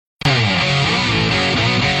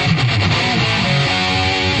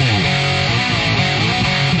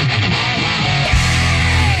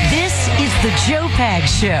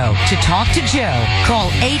Pags Show. To talk to Joe,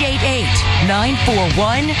 call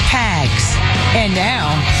 888-941-PAGS. And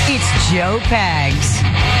now, it's Joe Pags.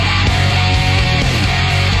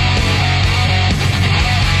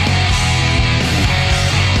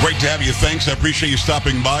 Great to have you. Thanks. I appreciate you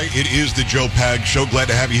stopping by. It is the Joe Pags Show. Glad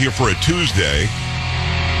to have you here for a Tuesday.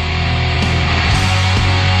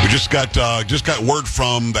 We just got word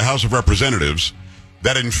from the House of Representatives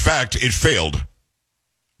that, in fact, it failed.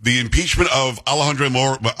 The impeachment of Alejandro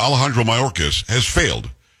Mayorkas has failed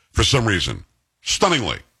for some reason.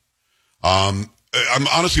 Stunningly. I'm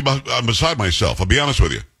honestly I'm beside myself. I'll be honest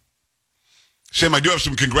with you. Sam, I do have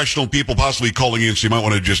some congressional people possibly calling in, so you might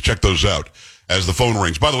want to just check those out as the phone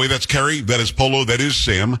rings. By the way, that's Kerry, that is Polo, that is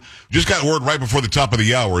Sam. Just got word right before the top of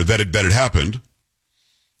the hour that it happened.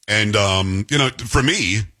 And, for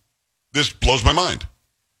me, this blows my mind.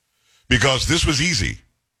 Because this was easy.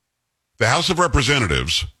 The House of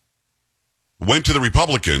Representatives went to the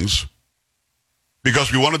Republicans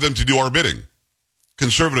because we wanted them to do our bidding.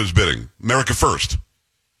 Conservatives' bidding. America first.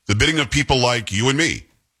 The bidding of people like you and me.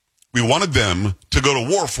 We wanted them to go to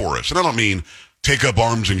war for us. And I don't mean take up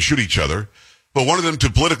arms and shoot each other, but wanted them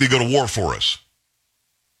to politically go to war for us.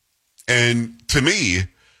 And to me,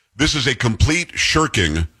 this is a complete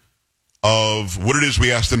shirking of what it is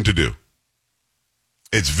we asked them to do.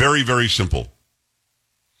 It's very, very simple.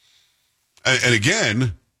 And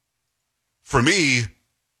again, for me,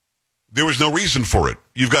 there was no reason for it.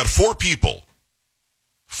 You've got four people,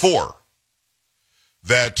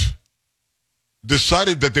 that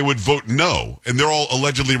decided that they would vote no, and they're all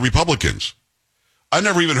allegedly Republicans. I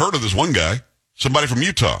never even heard of this one guy, somebody from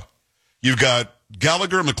Utah. You've got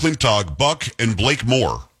Gallagher, McClintock, Buck, and Blake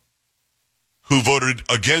Moore, who voted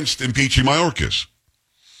against impeaching Mayorkas.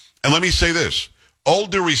 And let me say this. All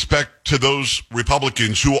due respect to those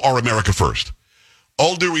Republicans who are America first.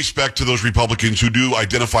 All due respect to those Republicans who do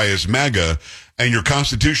identify as MAGA and you're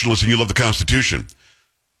constitutionalists and you love the Constitution.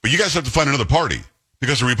 But you guys have to find another party.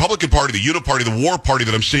 Because the Republican Party, the Uniparty, the war party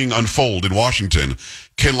that I'm seeing unfold in Washington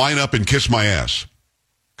can line up and kiss my ass.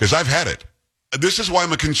 Because I've had it. This is why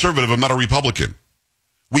I'm a conservative. I'm not a Republican.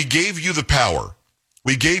 We gave you the power.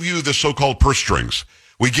 We gave you the so-called purse strings.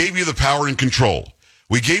 We gave you the power and control.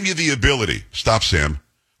 We gave you the ability. Stop, Sam.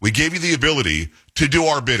 We gave you the ability to do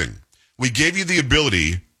our bidding. We gave you the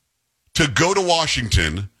ability to go to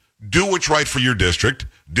Washington, do what's right for your district,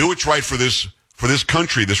 do what's right for this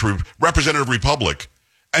country, this representative republic,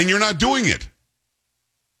 and you're not doing it.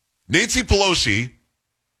 Nancy Pelosi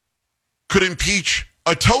could impeach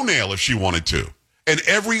a toenail if she wanted to, and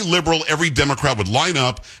every liberal, every Democrat would line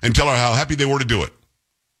up and tell her how happy they were to do it.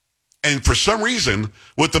 And for some reason,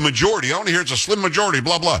 with the majority, I want to hear it's a slim majority,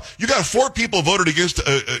 blah, blah. You got four people voted against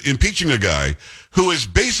impeaching a guy who is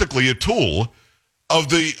basically a tool of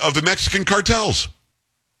the Mexican cartels.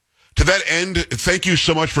 To that end, thank you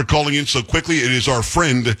so much for calling in so quickly. It is our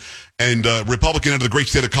friend and Republican out of the great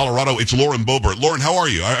state of Colorado. It's Lauren Boebert. Lauren, how are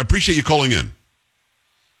you? I appreciate you calling in.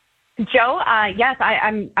 Yes,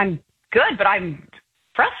 I'm good, but I'm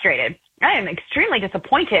frustrated. I am extremely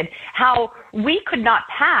disappointed how we could not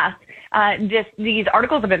pass these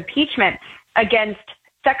articles of impeachment against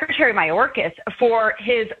Secretary Mayorkas for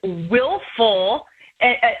his willful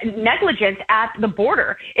negligence at the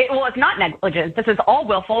border. It's not negligence. This is all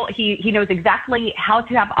willful. He knows exactly how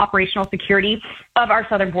to have operational security of our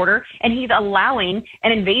southern border, and he's allowing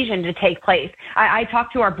an invasion to take place. I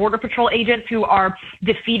talked to our Border Patrol agents who are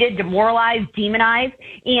defeated, demoralized, demonized,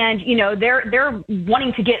 and, they're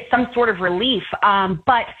wanting to get some sort of relief.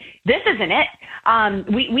 But this isn't it.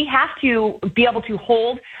 We have to be able to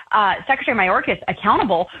hold Secretary Mayorkas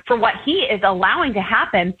accountable for what he is allowing to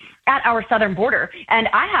happen at our southern border. And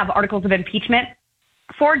I have articles of impeachment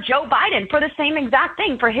for Joe Biden for the same exact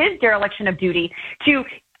thing, for his dereliction of duty to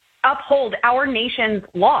uphold our nation's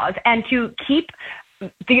laws and to keep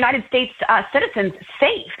the United States citizens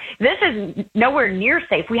safe. This is nowhere near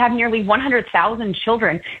safe. We have nearly 100,000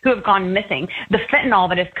 children who have gone missing. The fentanyl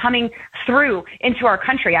that is coming through into our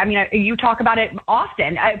country. I mean, you talk about it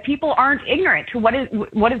often. People aren't ignorant to what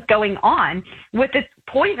is going on with this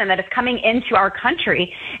poison that is coming into our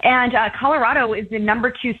country. And Colorado is the number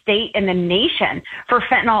 2 state in the nation for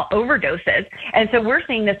fentanyl overdoses. And so we're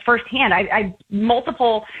seeing this firsthand.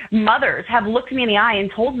 Multiple mothers have looked me in the eye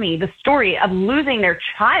and told me the story of losing their their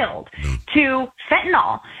child to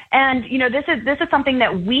fentanyl. And, this is something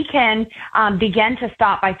that we can begin to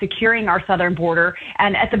stop by securing our southern border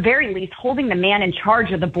and, at the very least, holding the man in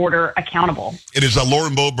charge of the border accountable. It is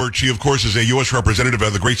Lauren Boebert. She, of course, is a U.S. representative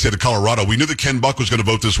of the great state of Colorado. We knew that Ken Buck was going to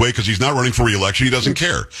vote this way because he's not running for re-election. He doesn't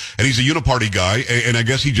care. And he's a uniparty guy, and I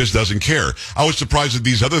guess he just doesn't care. I was surprised that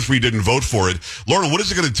these other three didn't vote for it. Lauren, what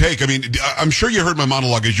is it going to take? I mean, I'm sure you heard my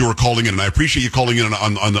monologue as you were calling in, and I appreciate you calling in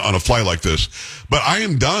on a fly like this. But I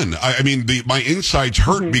am done. I mean, my insides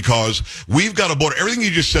hurt because we've got a border. Everything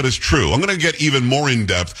you just said is true. I'm going to get even more in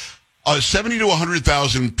depth. 70 to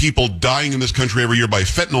 100,000 people dying in this country every year by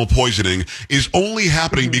fentanyl poisoning is only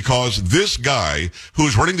happening because this guy who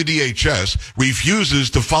is running the DHS refuses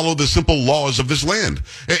to follow the simple laws of this land.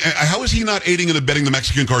 How is he not aiding and abetting the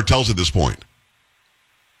Mexican cartels at this point?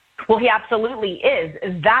 Well, he absolutely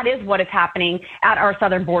is. That is what is happening at our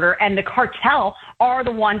southern border. And the cartel are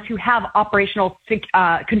the ones who have operational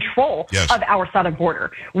control of our southern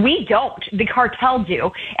border. We don't. The cartel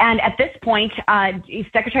do. And at this point,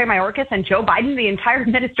 Secretary Mayorkas and Joe Biden, the entire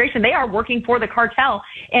administration, they are working for the cartel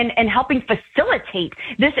and helping facilitate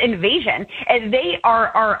this invasion. And they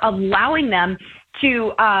are allowing them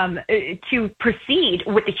to proceed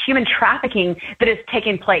with the human trafficking that is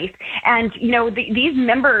taking place. And, these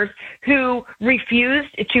members who refused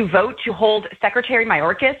to vote to hold Secretary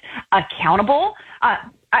Mayorkas accountable,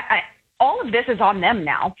 all of this is on them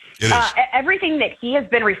now. Everything that he has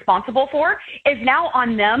been responsible for is now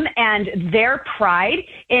on them and their pride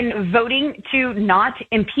in voting to not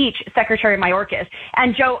impeach Secretary Mayorkas.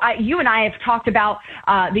 And Joe, you and I have talked about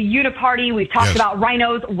the uniparty. We've talked about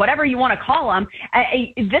rhinos, whatever you want to call them.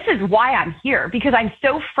 This is why I'm here, because I'm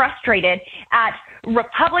so frustrated at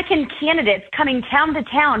Republican candidates coming town to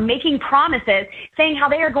town, making promises, saying how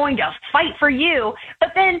they are going to fight for you.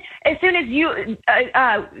 But then as soon as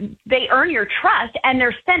they earn your trust and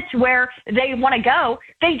they're sent to where they want to go,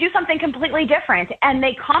 they do something completely different. And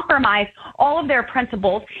they compromise all of their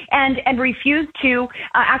principles and refuse to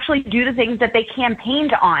actually do the things that they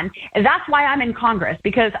campaigned on. And that's why I'm in Congress,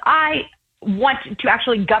 because I want to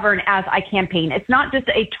actually govern as I campaign. It's not just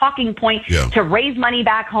a talking point to raise money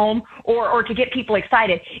back home or to get people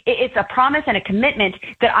excited. It's a promise and a commitment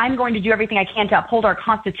that I'm going to do everything I can to uphold our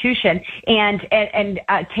Constitution and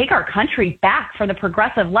take our country back from the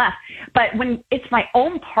progressive left. But when it's my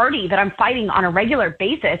own party that I'm fighting on a regular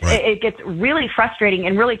basis, it gets really frustrating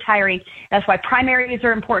and really tiring. That's why primaries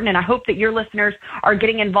are important, and I hope that your listeners are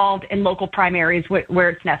getting involved in local primaries where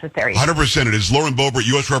it's necessary. 100%. It is Lauren Boebert,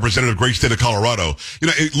 U.S. Representative, great state of Colorado.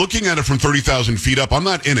 Looking at it from 30,000 feet up, I'm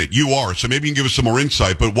not in it. You are, so maybe you can give us some more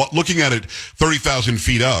insight. But looking at it 30,000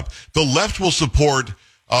 feet up, the left will support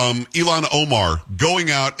Ilhan Omar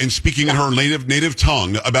going out and speaking in her native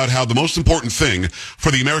tongue about how the most important thing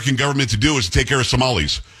for the American government to do is to take care of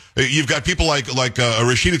Somalis. You've got people like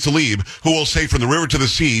Rashida Tlaib who will say from the river to the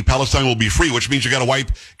sea, Palestine will be free, which means you got to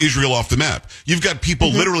wipe Israel off the map. You've got people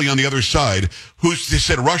literally on the other side who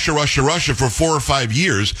said Russia, Russia, Russia for 4 or 5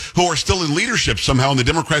 years, who are still in leadership somehow on the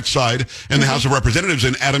Democrat side in the House of Representatives,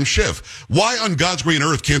 and Adam Schiff. Why on God's green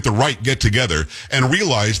earth can't the right get together and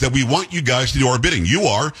realize that we want you guys to do our bidding? You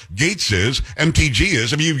are, Gates is, MTG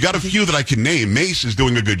is. I mean, you've got a few that I can name. Mace is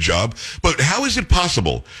doing a good job. But how is it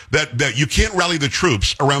possible that you can't rally the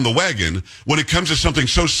troops around the wagon when it comes to something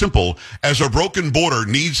so simple as our broken border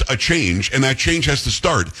needs a change, and that change has to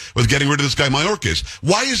start with getting rid of this guy Mayorkas?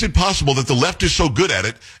 Why is it possible that the left is so good at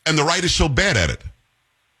it and the right is so bad at it?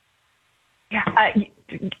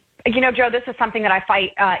 Yeah, Joe, this is something that I fight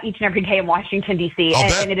each and every day in Washington, D.C.,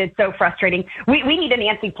 and it is so frustrating. We need a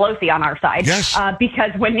Nancy Pelosi on our side. Yes.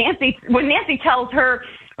 Because when Nancy tells her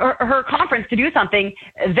conference to do something,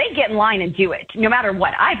 they get in line and do it, no matter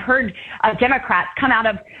what. I've heard Democrats come out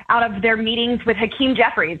of their meetings with Hakeem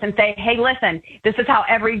Jeffries and say, hey, listen, this is how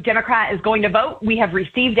every Democrat is going to vote. We have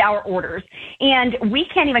received our orders. And we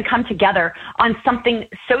can't even come together on something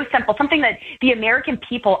so simple, something that the American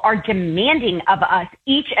people are demanding of us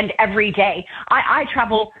each and every day. I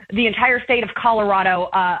travel the entire state of Colorado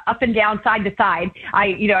up and down, side to side.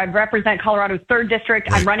 I represent Colorado's 3rd district.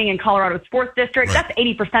 Right. I'm running in Colorado's 4th district. Right. That's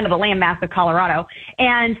 80% of the landmass of Colorado.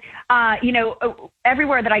 And,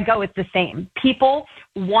 everywhere that I go, it's the same. People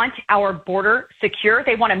want our border secure.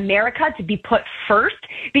 They want America to be put first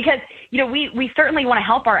because, we certainly want to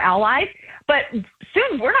help our allies, but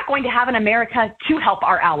soon we're not going to have an America to help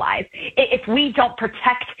our allies if we don't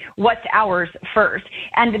protect what's ours first.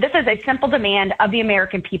 And this is a simple demand of the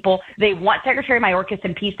American people. They want Secretary Mayorkas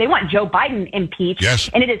impeached. They want Joe Biden impeached. Yes.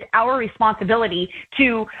 And it is our responsibility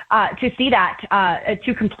to see that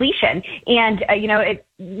to completion. And,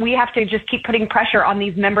 we have to just keep putting pressure on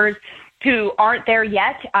these members who aren't there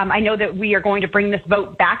yet, I know that we are going to bring this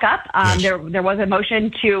vote back up. Yes. There was a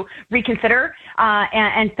motion to reconsider,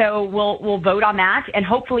 and so we'll vote on that, and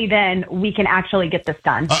hopefully then we can actually get this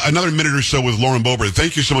done. Another minute or so with Lauren Boebert.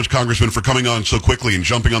 Thank you so much, Congressman, for coming on so quickly and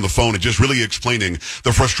jumping on the phone and just really explaining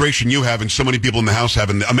the frustration you have and so many people in the House have.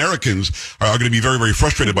 And Americans are going to be very, very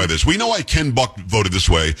frustrated by this. We know why Ken Buck voted this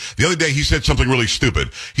way. The other day he said something really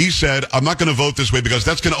stupid. He said, I'm not going to vote this way because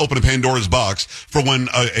that's going to open a Pandora's box for when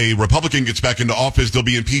a Republican gets back into office, they'll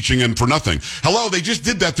be impeaching him for nothing. Hello, they just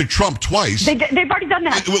did that to Trump twice. They've already done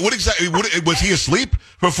that. What exactly? Was he asleep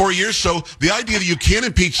for 4 years? So the idea that you can't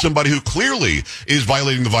impeach somebody who clearly is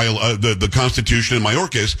violating the Constitution in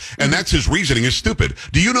Mayorkas, and that's his reasoning, is stupid.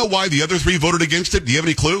 Do you know why the other three voted against it? Do you have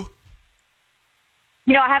any clue?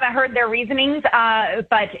 I haven't heard their reasonings,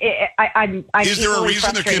 but I'm Is there a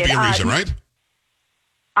reason? There can't be a reason, right?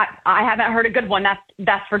 I haven't heard a good one.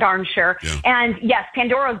 That's for darn sure. Yeah. And yes,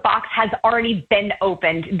 Pandora's box has already been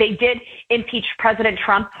opened. They did impeach President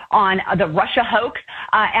Trump on the Russia hoax,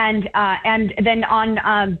 and then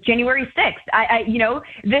on January 6th.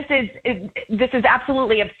 This is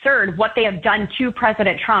absolutely absurd what they have done to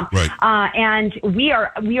President Trump. Right. And we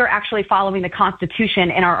are actually following the Constitution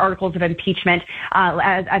in our articles of impeachment.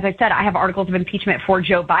 As I said, I have articles of impeachment for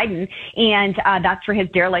Joe Biden, and that's for his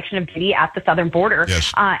dereliction of duty at the southern border.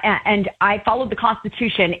 Yes. And I followed the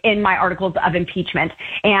Constitution in my articles of impeachment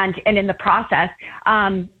and in the process.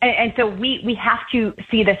 And so we have to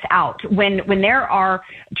see this out. When there are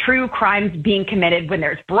true crimes being committed, when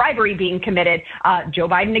there's bribery being committed, Joe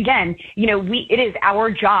Biden again, it is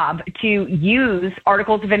our job to use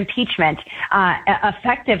articles of impeachment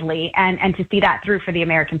effectively and to see that through for the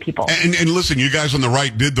American people. And listen, you guys on the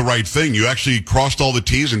right did the right thing. You actually crossed all the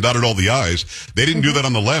T's and dotted all the I's. They didn't do that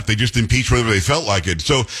on the left. They just impeached whenever they felt like it.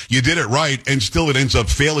 So you did it right, and still it ends up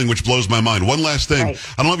failing, which blows my mind. One last thing. Right.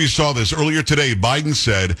 I don't know if you saw this. Earlier today, Biden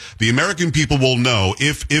said the American people will know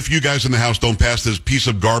if you guys in the House don't pass this piece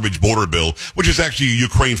of garbage border bill, which is actually a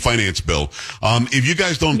Ukraine finance bill. If you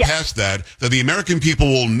guys don't pass that the American people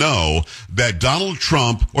will know that Donald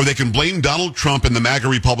Trump, or they can blame Donald Trump and the MAGA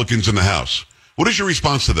Republicans in the House. What is your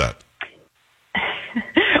response to that?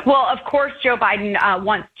 Well, of course, Joe Biden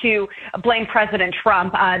wants to blame President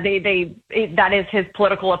Trump. That is his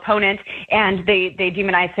political opponent, and they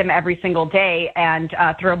demonize him every single day and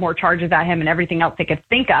throw more charges at him and everything else they could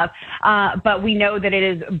think of. But we know that it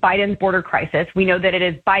is Biden's border crisis. We know that it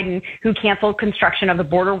is Biden who canceled construction of the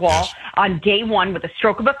border wall on day one with a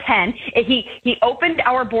stroke of a pen. He opened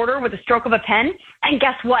our border with a stroke of a pen, and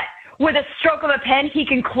guess what? With a stroke of a pen, he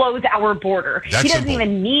can close our border. That's he doesn't simple.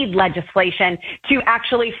 even need legislation to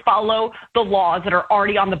actually follow the laws that are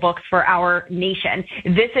already on the books for our nation.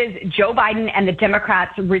 This is Joe Biden and the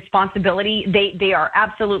Democrats' responsibility. They are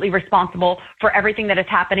absolutely responsible for everything that is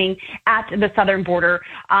happening at the southern border.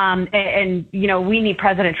 And we need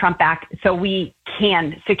President Trump back so we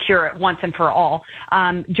can secure it once and for all.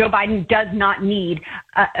 Joe Biden does not need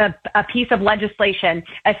a piece of legislation,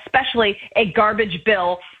 especially a garbage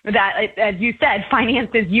bill that, as you said,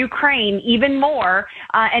 finances Ukraine even more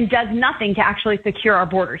and does nothing to actually secure our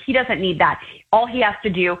border. He doesn't need that. All he has to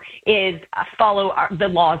do is follow the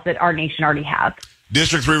laws that our nation already has.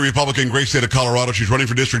 District 3 Republican, great state of Colorado. She's running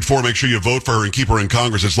for District 4. Make sure you vote for her and keep her in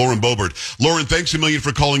Congress. It's Lauren Boebert. Lauren, thanks a million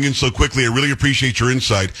for calling in so quickly. I really appreciate your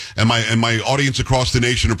insight, and my audience across the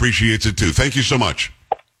nation appreciates it too. Thank you so much.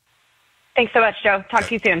 Thanks so much, Joe. Talk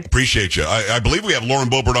to you soon. Appreciate you. I believe we have Lauren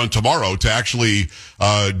Boebert on tomorrow to actually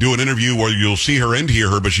do an interview where you'll see her and hear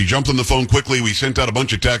her, but she jumped on the phone quickly. We sent out a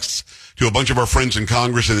bunch of texts to a bunch of our friends in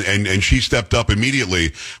Congress, and she stepped up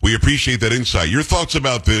immediately. We appreciate that insight. Your thoughts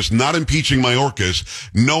about this, not impeaching Mayorkas,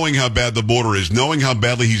 knowing how bad the border is, knowing how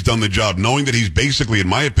badly he's done the job, knowing that he's basically, in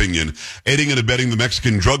my opinion, aiding and abetting the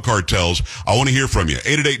Mexican drug cartels. I want to hear from you.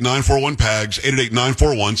 888-941-PAGS,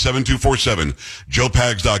 888-941-7247,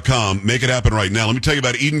 joepags.com. Make it happen right now. Let me tell you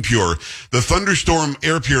about Eden Pure. The Thunderstorm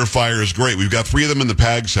air purifier is great. We've got 3 of them in the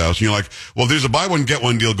PAGS house. And you're like, well, there's a buy one, get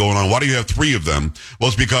one deal going on. Why do you have 3 of them? Well,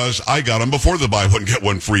 it's because I got them before the buy one, get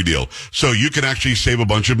one free deal. So you can actually save a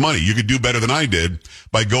bunch of money. You could do better than I did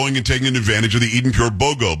by going and taking advantage of the Eden Pure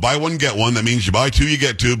BOGO. Buy one, get one. That means you buy 2, you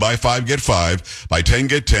get 2. Buy 5, get 5. Buy 10,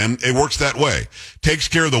 get 10. It works that way. Takes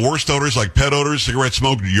care of the worst odors like pet odors, cigarette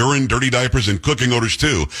smoke, urine, dirty diapers, and cooking odors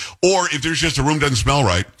too. Or if there's just a room doesn't smell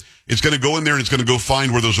right, it's going to go in there and it's going to go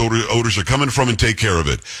find where those odors are coming from and take care of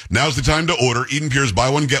it. Now's the time to order. Eden Pure's buy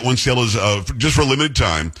one, get one sale is just for a limited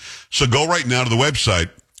time. So go right now to the website.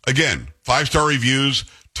 Again, 5-star reviews,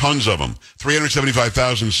 Tons of them.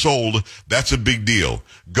 375,000 sold. That's a big deal.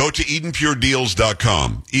 Go to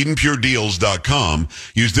EdenPureDeals.com. EdenPureDeals.com.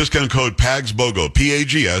 Use discount code PAGSBOGO.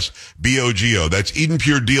 PAGSBOGO. That's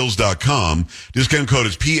EdenPureDeals.com. Discount code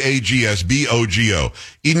is PAGSBOGO.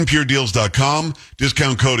 EdenPureDeals.com.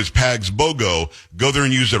 Discount code is PAGSBOGO. Go there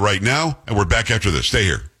and use it right now. And we're back after this. Stay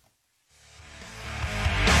here.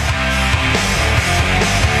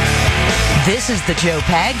 This is the Joe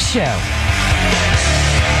Pags Show.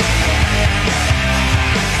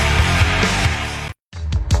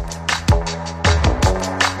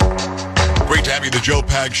 Great to have you, the Joe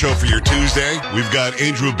Pags Show for your Tuesday. We've got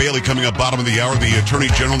Andrew Bailey coming up bottom of the hour, the Attorney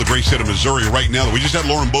General of the great state of Missouri right now. We just had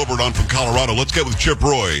Lauren Boebert on from Colorado. Let's get with Chip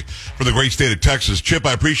Roy from the great state of Texas. Chip,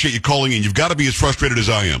 I appreciate you calling in. You've got to be as frustrated as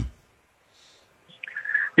I am.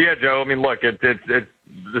 Yeah, Joe. I mean, look, this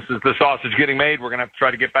is the sausage getting made. We're going to have to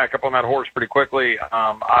try to get back up on that horse pretty quickly.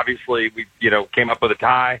 Obviously, we came up with a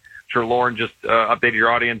tie. I'm sure Lauren just updated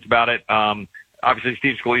your audience about it. Obviously,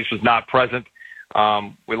 Steve Scalise was not present.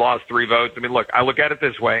 We lost 3 votes. I mean, look, I look at it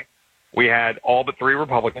this way. We had all but 3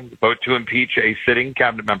 Republicans vote to impeach a sitting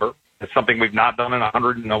cabinet member. It's something we've not done in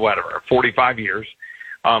 45 years.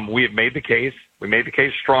 We have made the case. We made the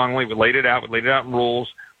case strongly. We laid it out. We laid it out in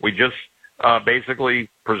rules. We just basically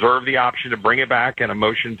preserve the option to bring it back and a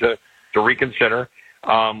motion to reconsider.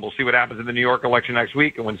 We'll see what happens in the New York election next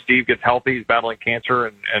week. And when Steve gets healthy, he's battling cancer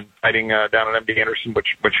and fighting down at MD Anderson,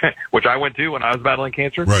 which I went to when I was battling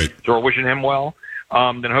cancer. Right. So we're wishing him well.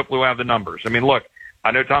 Then hopefully we'll have the numbers. I mean, look, I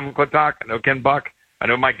know Tom McClintock. I know Ken Buck. I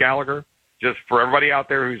know Mike Gallagher. Just for everybody out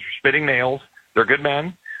there who's spitting nails, they're good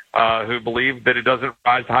men who believe that it doesn't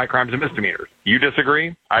rise to high crimes and misdemeanors. You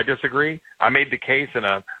disagree. I disagree. I made the case in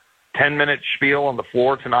a 10-minute spiel on the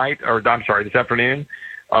floor this afternoon,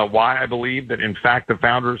 why I believe that, in fact, the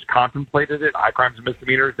founders contemplated it, high crimes and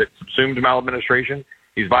misdemeanors, that subsumed maladministration.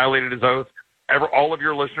 He's violated his oath. All of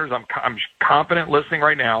your listeners, I'm confident listening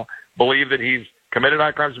right now, believe that he's committed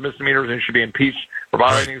high crimes and misdemeanors and should be impeached for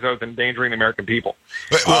violating his oath and endangering the American people.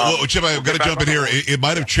 Well, Chip, I've got to jump in here. It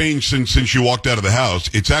might have changed since you walked out of the House.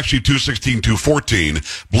 It's actually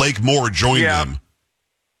 216-214. Blake Moore joined them.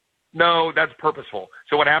 No, that's purposeful.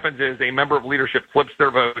 So what happens is a member of leadership flips their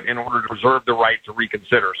vote in order to preserve the right to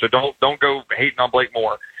reconsider. So don't go hating on Blake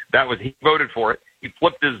Moore. He voted for it. He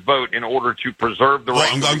flipped his vote in order to preserve the right.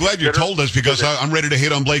 I'm glad you told us because I'm ready to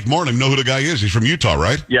hate on Blake Moore and I know who the guy is. He's from Utah,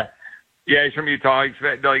 right? Yeah. Yeah, he's from Utah. He's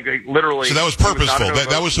literally. So that was purposeful.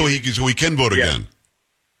 That was so he can vote again.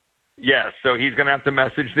 Yes, so he's going to have to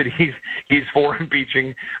message that he's for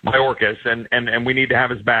impeaching Mayorkas, and we need to have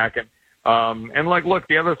his back. And look,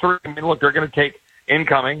 the other 3. I mean, look, they're going to take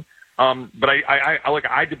incoming. But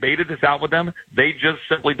I debated this out with them. They just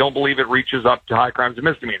simply don't believe it reaches up to high crimes and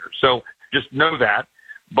misdemeanors. So just know that.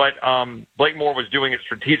 But Blake Moore was doing it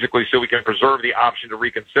strategically so we can preserve the option to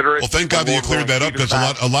reconsider it. Well, thank God that you cleared that up because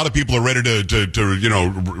a lot of people are ready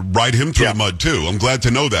to ride him through the mud too. I'm glad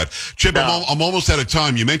to know that. Chip, I'm almost out of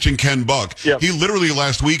time. You mentioned Ken Buck. Yep. He literally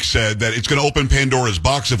last week said that it's going to open Pandora's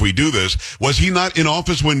box if we do this. Was he not in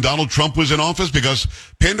office when Donald Trump was in office? Because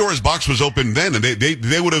Pandora's box was open then, and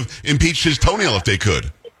they would have impeached his toenail if they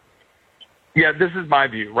could. Yeah, this is my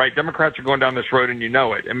view, right? Democrats are going down this road, and you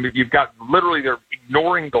know it. I mean, you've got literally they're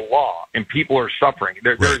ignoring the law, and people are suffering.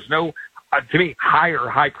 There is no, to me, higher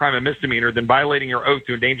high crime and misdemeanor than violating your oath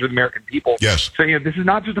to endanger the American people. Yes. So this is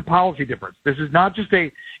not just a policy difference. This is not just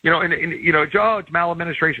a it's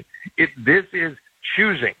maladministration. This is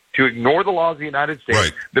choosing to ignore the laws of the United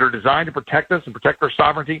States that are designed to protect us and protect our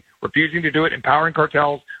sovereignty, refusing to do it, empowering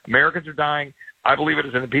cartels. Americans are dying. I believe it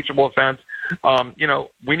is an impeachable offense.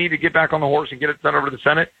 We need to get back on the horse and get it sent over to the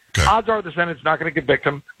Senate. Okay. Odds are the Senate's not going to convict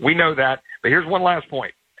him. We know that. But here's one last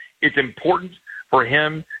point. It's important for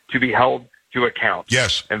him to be held to account.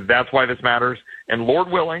 Yes. And that's why this matters. And Lord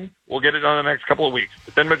willing, we'll get it done in the next couple of weeks.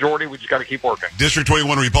 But then majority, we just got to keep working. District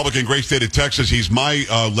 21 Republican, great state of Texas. He's my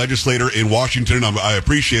legislator in Washington, and I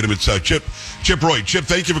appreciate him. It's Chip Roy. Chip,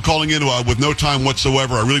 thank you for calling in with no time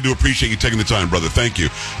whatsoever. I really do appreciate you taking the time, brother. Thank you.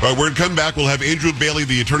 All right, we're going to come back. We'll have Andrew Bailey,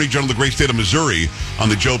 the Attorney General of the great state of Missouri, on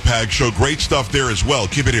the Joe Pags Show. Great stuff there as well.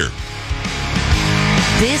 Keep it here.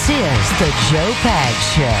 This is the Joe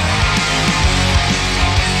Pags Show.